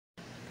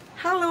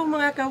Hello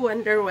mga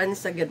ka-Wonder,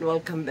 once again,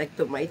 welcome back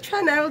to my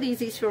channel.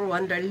 This is your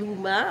Wonder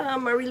Luma,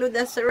 Marilu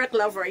Desiree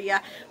Claveria,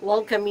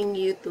 welcoming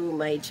you to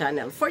my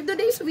channel. For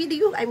today's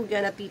video, I'm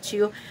gonna teach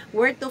you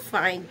where to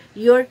find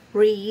your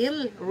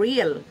real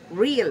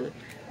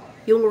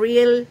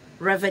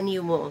revenue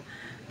mo.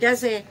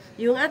 Kasi,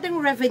 yung ating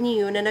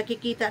revenue na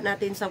nakikita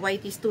natin sa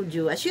YT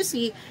Studio, as you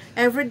see,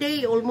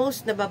 everyday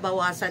almost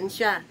nababawasan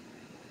siya.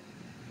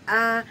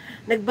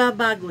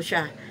 Nagbabago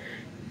siya.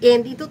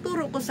 And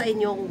ituturo ko sa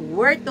inyo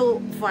where to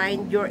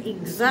find your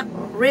exact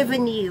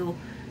revenue,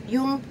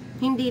 yung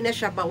hindi na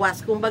siya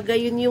bawas. Kumbaga,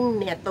 yun yung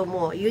neto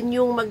mo. Yun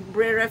yung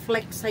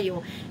magre-reflect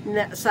sa'yo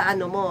sa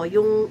ano mo.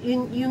 Yun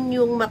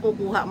yung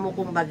makukuha mo,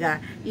 kumbaga.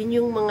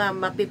 Yun yung mga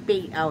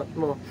mapipay out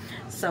mo.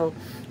 So,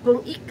 kung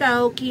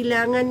ikaw,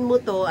 kailangan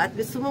mo to at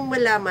gusto mong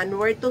malaman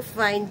where to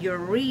find your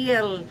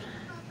real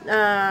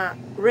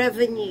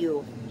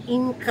revenue,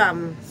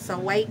 income sa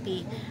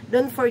YT,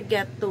 don't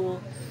forget to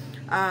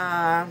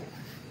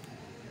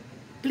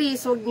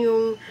please, huwag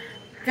niyong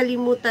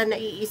kalimutan na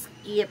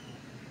i-skip.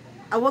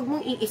 Huwag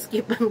mong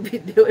i-skip ang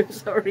video. I'm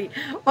sorry.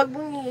 Huwag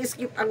mong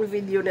i-skip ang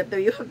video na to.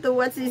 You have to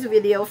watch this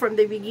video from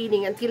the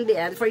beginning until the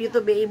end for you to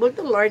be able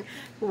to learn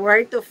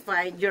where to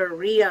find your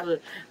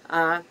real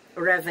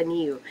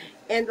revenue.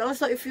 And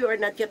also, if you are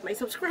not yet my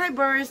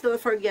subscribers,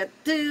 don't forget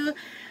to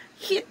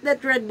hit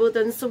that red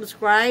button,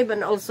 subscribe,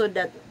 and also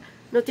that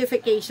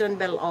notification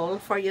bell all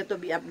for you to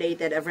be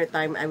updated every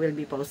time I will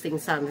be posting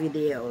some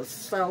videos.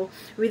 So,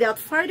 without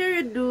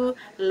further ado,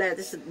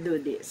 let's do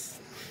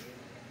this.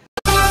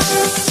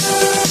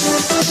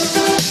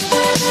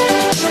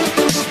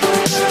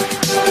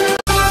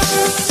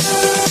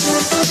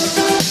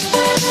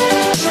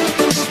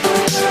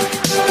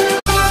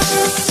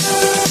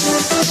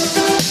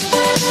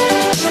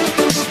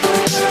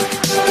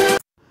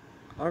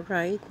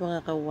 Alright,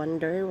 mga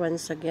ka-Wonder,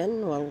 once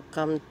again,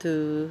 welcome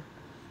to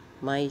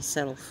my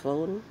cell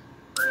phone.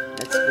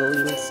 Let's go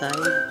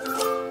inside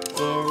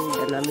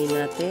and alamin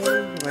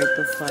natin where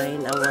to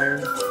find our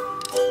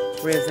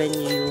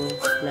revenue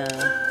na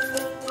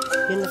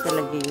yun na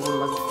talaga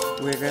yung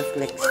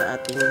mag-reflect sa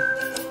ating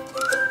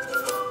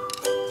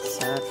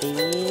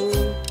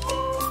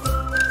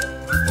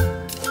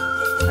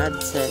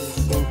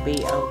adsense, yung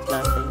payout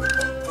natin.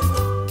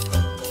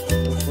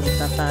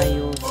 Punta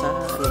tayo sa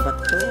ano ba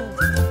to?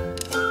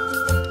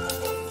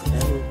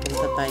 Ayan,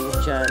 punta tayo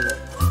dyan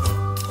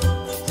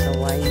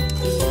YT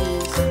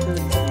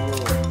Studio.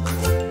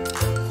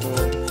 So,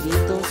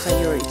 dito sa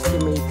your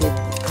estimated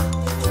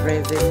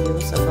revenue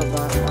sa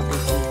baba,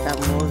 makikita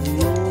mo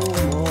view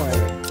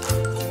more.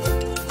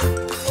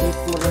 Click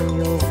mo lang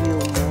yung view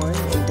more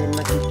and then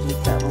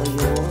makikita mo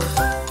yung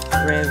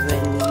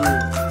revenue.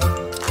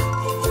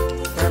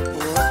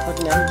 Tapos, pag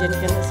nandyan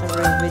ka na sa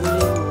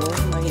revenue mo,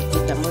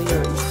 makikita mo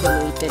your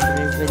estimated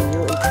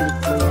revenue. I-click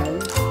mo yan.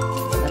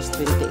 Last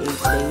 28 days.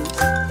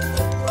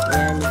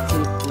 Yan,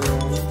 i-click mo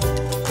yan.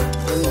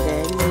 And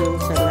then, yung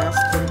sa last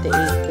 28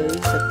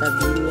 days, sa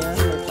tabi niya,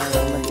 may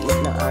parang maliit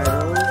na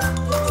arrow.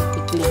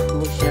 I-click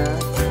mo siya.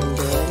 And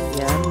then,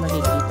 yan,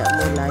 makikita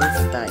mo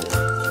lifetime.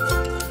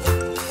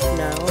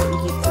 Now,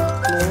 i-click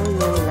mo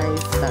yung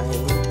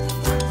lifetime.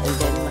 And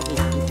then,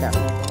 makikita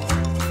mo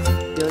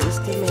your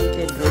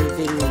estimated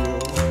revenue.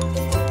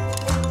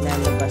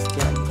 Lalabas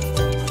dyan.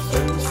 So,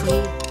 you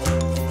see,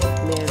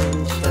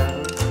 meron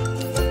siyang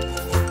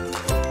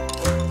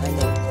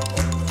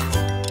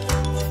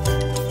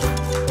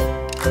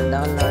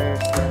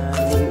dollars na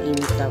yung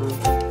income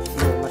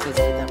mo,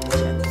 makikita mo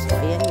dyan. So,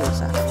 ayan yung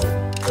sa akin.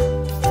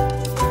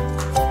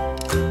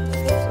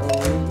 So,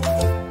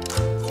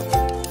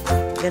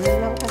 ganun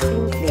lang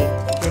kasimple.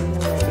 Ganun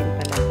lang natin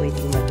pala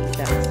pwedeng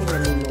makita kasi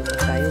nalulungkot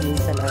tayo.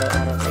 Minsan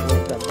araw-araw tayo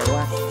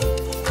nagbabawa.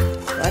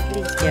 So, at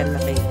least yan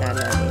makita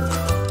natin.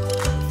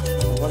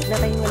 So, huwag na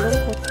tayong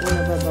malungkot kung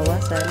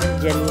nababawasan.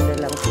 Dyan mo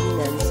na lang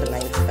tingnan sa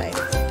lifetime.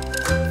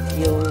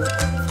 Yung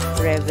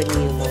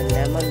revenue mo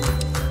na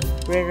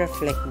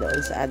re-reflect doon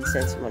sa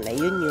AdSense mo na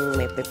yun yung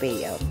may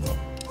payout mo.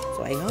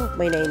 So, I hope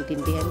may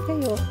naintindihan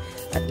kayo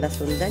at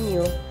nasundan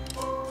nyo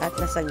at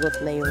nasagot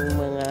na yung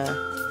mga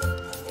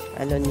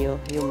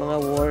yung mga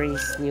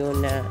worries nyo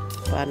na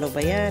paano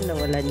ba yan,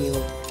 nawalan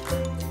yung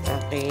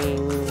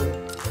aking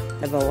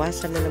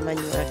nabawasan na naman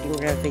yung aking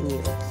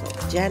revenue. So,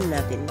 dyan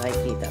natin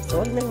makikita. So,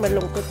 huwag nang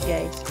malungkot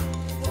guys.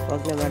 Huwag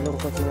na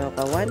malungkot mga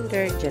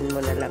ka-Wonder. Dyan mo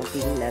na lang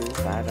tingnan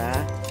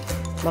para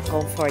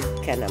ma-comfort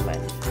ka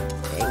naman.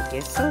 Thank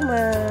you so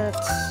much.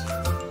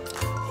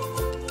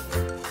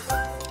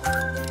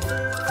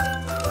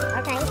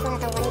 Alright, mga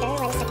ka-Wonder,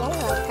 once again,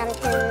 welcome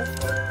to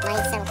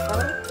my cell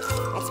phone.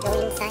 Let's go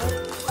inside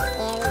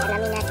and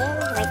alamin natin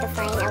where to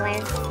find our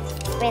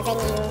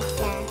revenue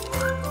na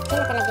yun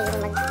na talaga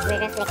yung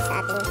mag-reflect sa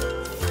ating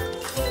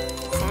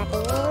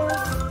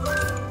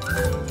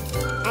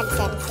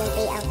AdSense, yung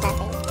payout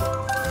natin.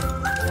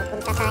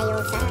 Punta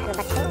tayo sa ano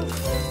ba ito?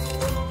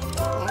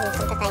 Yan,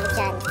 punta tayo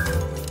dyan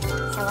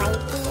sa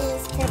YT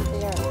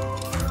Studio.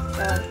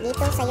 So,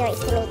 dito sa your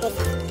estimated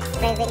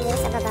revenue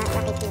sa baba,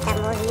 makikita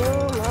mo view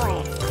more.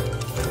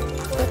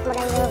 Click mo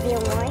lang yung view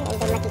more and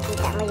then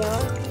makikita mo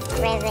yung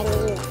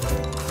revenue.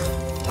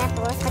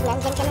 Tapos, pag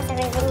nandyan ka na sa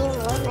revenue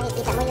mo,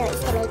 makikita mo yung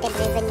estimated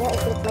revenue,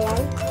 i-click mo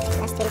yan,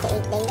 last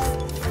 28 days.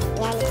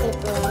 Yan, i-click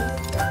mo yan.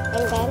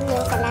 And then,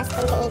 yung sa last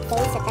 28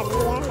 days, sa tabi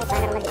niya, may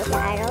parang maliit na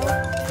arrow,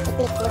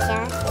 i-click mo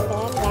siya, and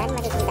then, yan,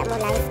 makikita mo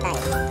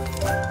lifetime.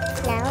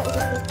 Now,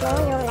 i-click mo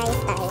yung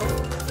lifetime,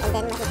 and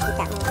then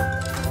makikita mo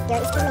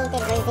yung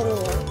estimated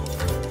revenue,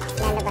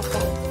 lalabas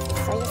yan.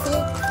 So, you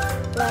see,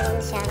 meron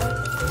siyang,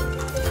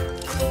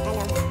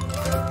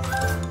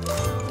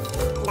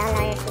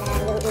 dollars na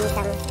yung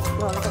income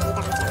mo,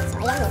 makikita mo dyan. So,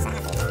 ayan yung sa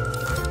akin.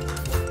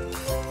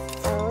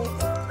 So,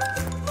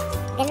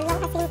 ganun lang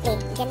kasimple.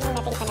 Diyan lang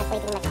natin pala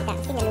pwedeng makita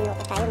kasi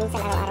nalulungkot tayo.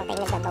 Minsan araw-araw tayo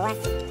nagbabawas.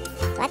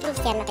 So, at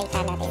least yan nakita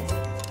natin.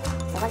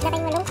 So, wag na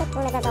tayong malungkot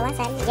kung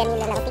nababawasan. Diyan nyo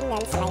na lang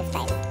tingnan sa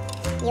lifetime.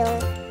 Yung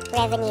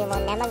revenue mo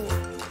na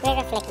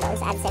mag-reflect doon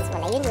sa AdSense mo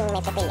na yun yung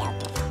may payout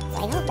mo. So,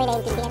 I hope may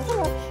naintindihan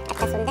kayo at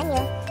nasundan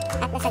nyo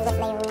at nasagot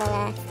na yung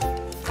mga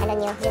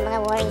yung mga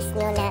worries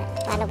nyo na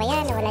paano ba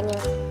yan, nawalan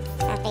yung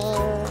aking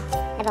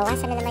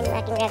nabawasan na naman yung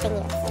aking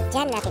revenue. So,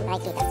 dyan natin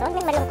makikita. So, huwag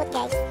na malungkot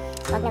guys.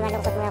 Huwag na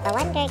malungkot mga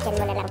ka-wonder. Dyan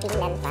mo na lang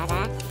tingnan para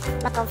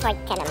ma-comfort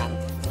ka naman.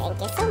 Thank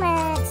you so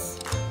much!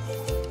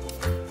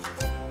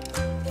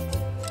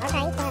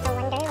 Alright mga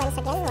ka-wonder, once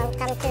again,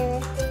 welcome to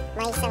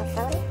my cell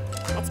phone.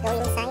 Let's go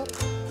inside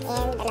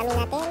and alamin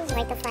natin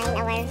where to find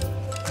our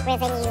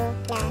revenue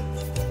na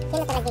yun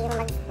na talaga yung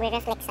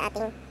mag-reflect sa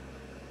ating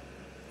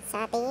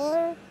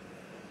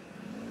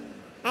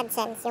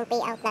AdSense, yung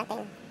payout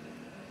natin.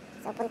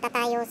 So, punta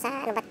tayo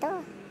sa, ano ba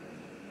to?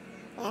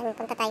 Yan,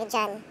 punta tayo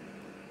dyan.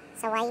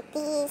 Sa YT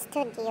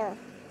Studio.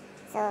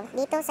 So,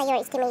 dito sa your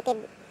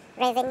estimated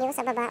revenue,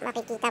 sa baba,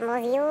 makikita mo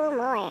view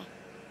more.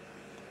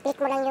 Click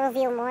mo lang yung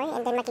view more,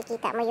 and then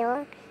makikita mo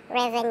yung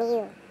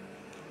revenue.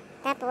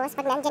 Tapos,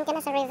 pag nandyan ka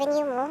na sa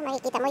revenue mo,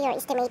 makikita mo your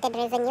estimated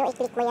revenue,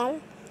 i-click mo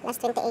yan.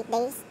 Last 28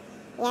 days.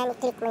 Yan,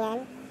 i-click mo yan.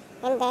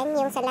 And then,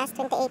 yung sa last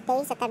 28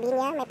 days, sa tabi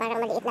niya, may parang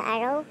maliit na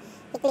arrow.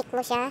 I-click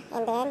mo siya,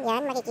 and then,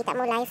 yan, makikita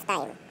mo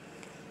lifetime.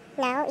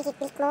 Now,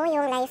 i-click mo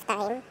yung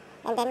lifetime,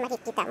 and then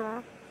makikita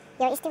mo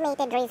your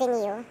estimated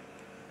revenue,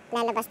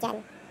 lalabas dyan.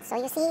 So,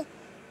 you see,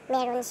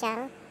 meron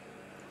siyang,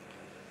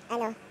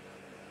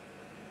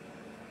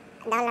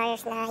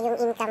 dollars na yung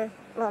income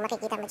mo,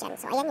 makikita mo dyan.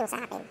 So, ayan yung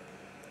sa akin.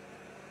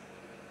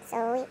 So,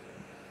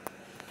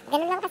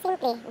 ganun lang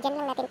kasimple. Diyan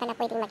lang natin pala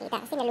pwedeng makita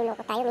kasi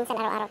nalulungkot tayo. Minsan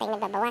araw-araw tayong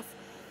nagbabawas.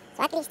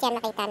 So, at least yan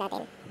nakita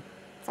natin.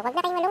 So, wag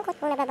na tayong malungkot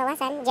kung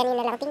nababawasan. Diyan yun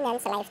na lang tingnan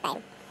sa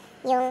lifetime.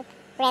 Yung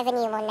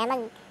revenue mo na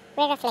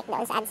mag-reflect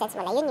doon sa AdSense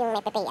mo na yun yung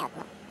may payout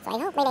mo. So, I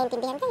hope may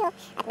naintindihan kayo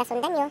at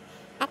nasundan nyo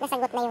at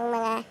nasagot na yung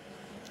mga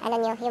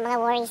yung mga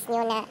worries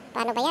nyo na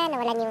paano ba yan,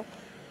 nawalan yung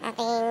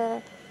aking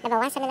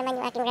nabawasan na naman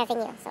yung aking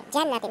revenue. So,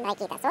 dyan natin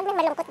makikita. So, wag na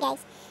malungkot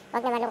guys.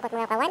 Wag na malungkot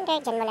mga ka-wonder.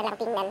 Dyan mo na lang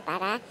tingnan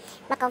para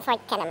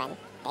ma-comfort ka naman.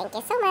 Thank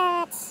you so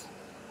much!